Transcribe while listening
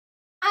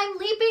I'm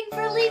leaping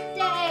for Leap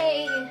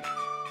Day!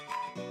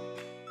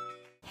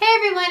 Hey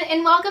everyone,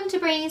 and welcome to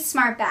Bringing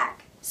Smart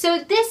Back.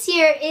 So this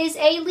year is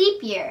a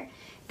leap year.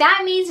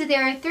 That means that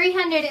there are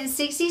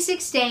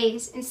 366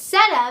 days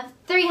instead of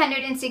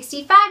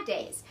 365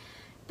 days.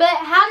 But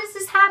how does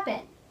this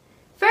happen?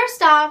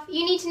 First off,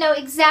 you need to know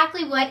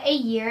exactly what a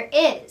year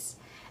is.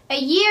 A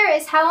year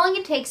is how long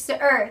it takes the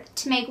Earth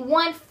to make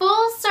one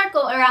full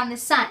circle around the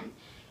sun,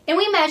 and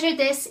we measure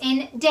this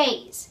in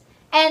days.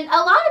 And a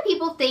lot of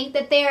people think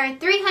that there are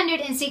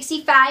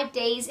 365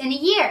 days in a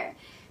year,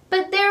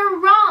 but they're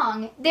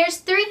wrong.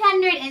 There's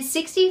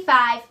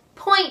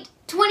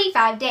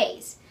 365.25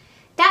 days.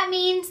 That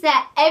means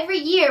that every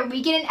year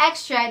we get an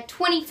extra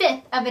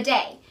 25th of a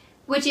day,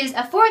 which is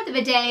a fourth of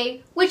a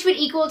day, which would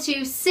equal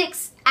to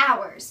 6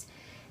 hours.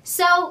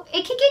 So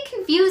it could get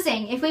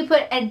confusing if we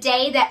put a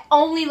day that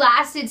only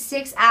lasted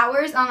 6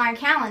 hours on our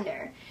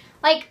calendar.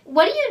 Like,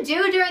 what do you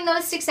do during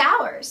those 6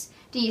 hours?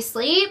 Do you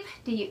sleep?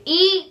 Do you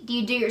eat? Do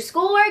you do your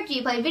schoolwork? Do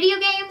you play video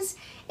games?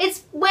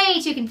 It's way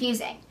too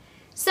confusing.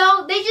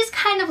 So they just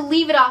kind of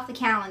leave it off the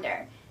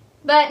calendar.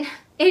 But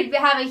it'd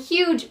have a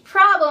huge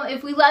problem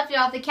if we left it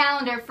off the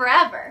calendar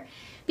forever.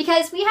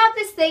 Because we have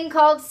this thing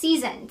called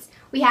seasons.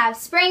 We have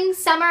spring,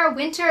 summer,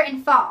 winter,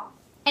 and fall.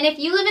 And if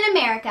you live in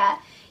America,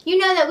 you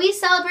know that we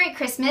celebrate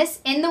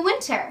Christmas in the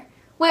winter.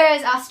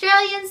 Whereas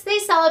Australians, they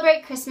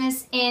celebrate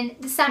Christmas in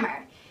the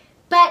summer.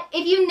 But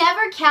if you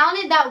never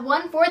counted that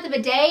 1/4 of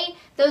a day,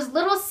 those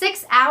little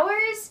 6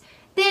 hours,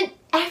 then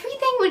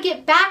everything would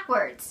get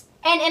backwards.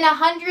 And in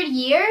 100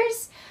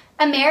 years,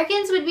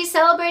 Americans would be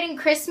celebrating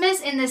Christmas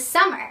in the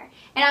summer,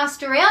 and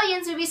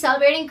Australians would be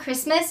celebrating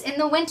Christmas in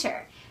the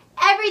winter.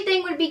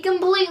 Everything would be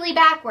completely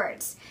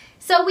backwards.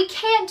 So we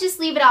can't just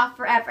leave it off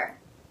forever.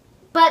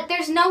 But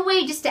there's no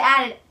way just to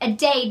add a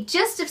day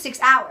just of 6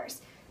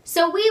 hours.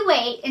 So we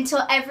wait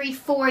until every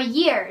 4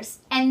 years,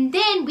 and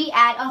then we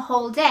add a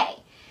whole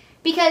day.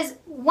 Because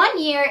 1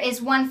 year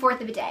is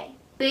 1/4 of a day.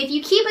 But if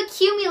you keep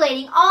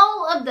accumulating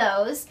all of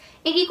those,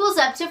 it equals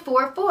up to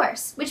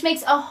 4/4, which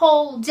makes a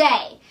whole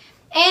day.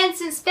 And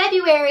since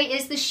February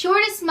is the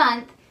shortest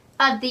month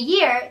of the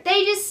year,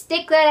 they just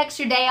stick that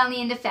extra day on the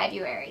end of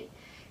February.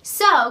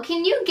 So,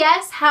 can you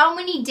guess how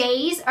many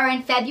days are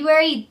in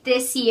February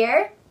this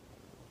year?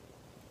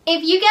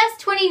 If you guessed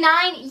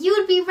 29, you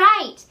would be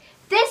right.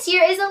 This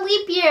year is a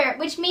leap year,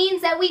 which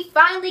means that we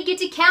finally get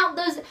to count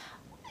those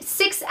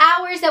 6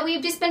 hours that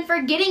we've just been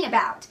forgetting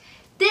about.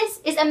 This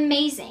is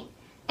amazing.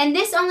 And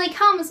this only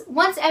comes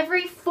once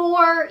every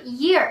 4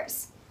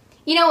 years.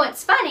 You know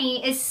what's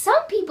funny is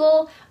some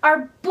people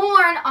are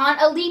born on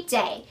a leap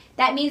day.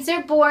 That means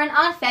they're born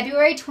on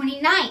February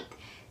 29th.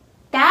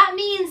 That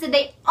means that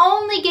they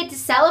only get to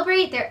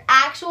celebrate their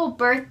actual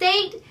birth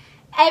date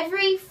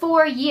every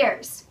 4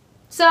 years.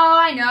 So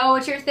I know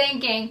what you're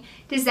thinking.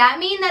 Does that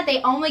mean that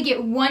they only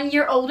get 1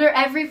 year older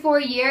every 4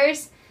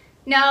 years?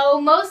 No,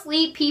 most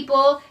leap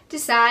people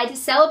decide to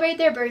celebrate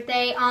their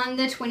birthday on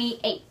the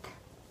 28th.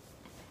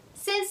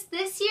 Since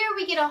this year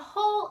we get a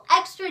whole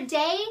extra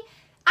day,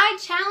 I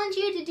challenge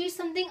you to do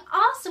something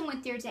awesome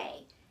with your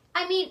day.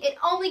 I mean, it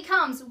only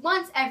comes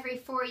once every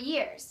 4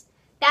 years.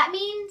 That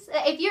means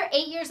that if you're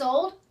 8 years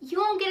old, you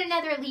won't get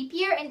another leap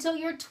year until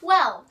you're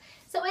 12.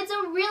 So it's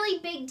a really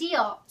big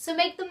deal. So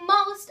make the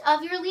most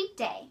of your leap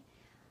day.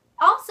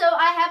 Also,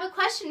 I have a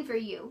question for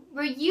you.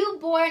 Were you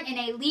born in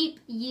a leap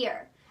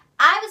year?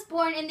 I was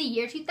born in the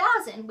year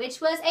 2000,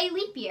 which was a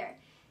leap year.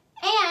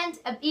 And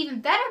an even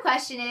better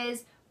question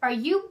is, are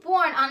you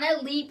born on a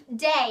leap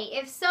day?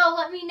 If so,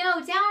 let me know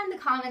down in the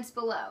comments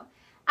below.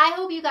 I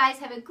hope you guys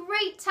have a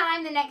great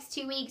time the next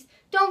 2 weeks.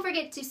 Don't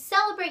forget to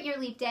celebrate your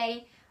leap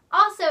day.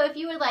 Also, if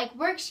you would like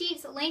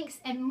worksheets, links,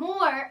 and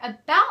more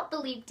about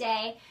the leap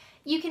day,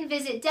 you can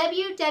visit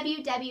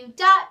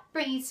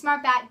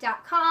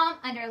www.bringingsmartback.com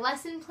under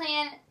Lesson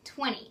Plan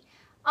 20.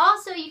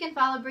 Also, you can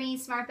follow Bringing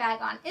Smart Back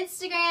on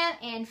Instagram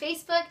and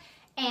Facebook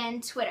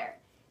and Twitter.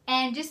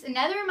 And just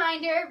another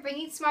reminder,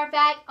 Bringing Smart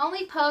Back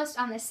only posts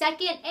on the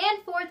 2nd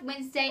and 4th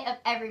Wednesday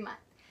of every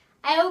month.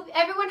 I hope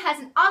everyone has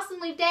an awesome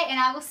leap day, and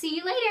I will see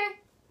you later.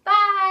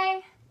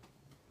 Bye!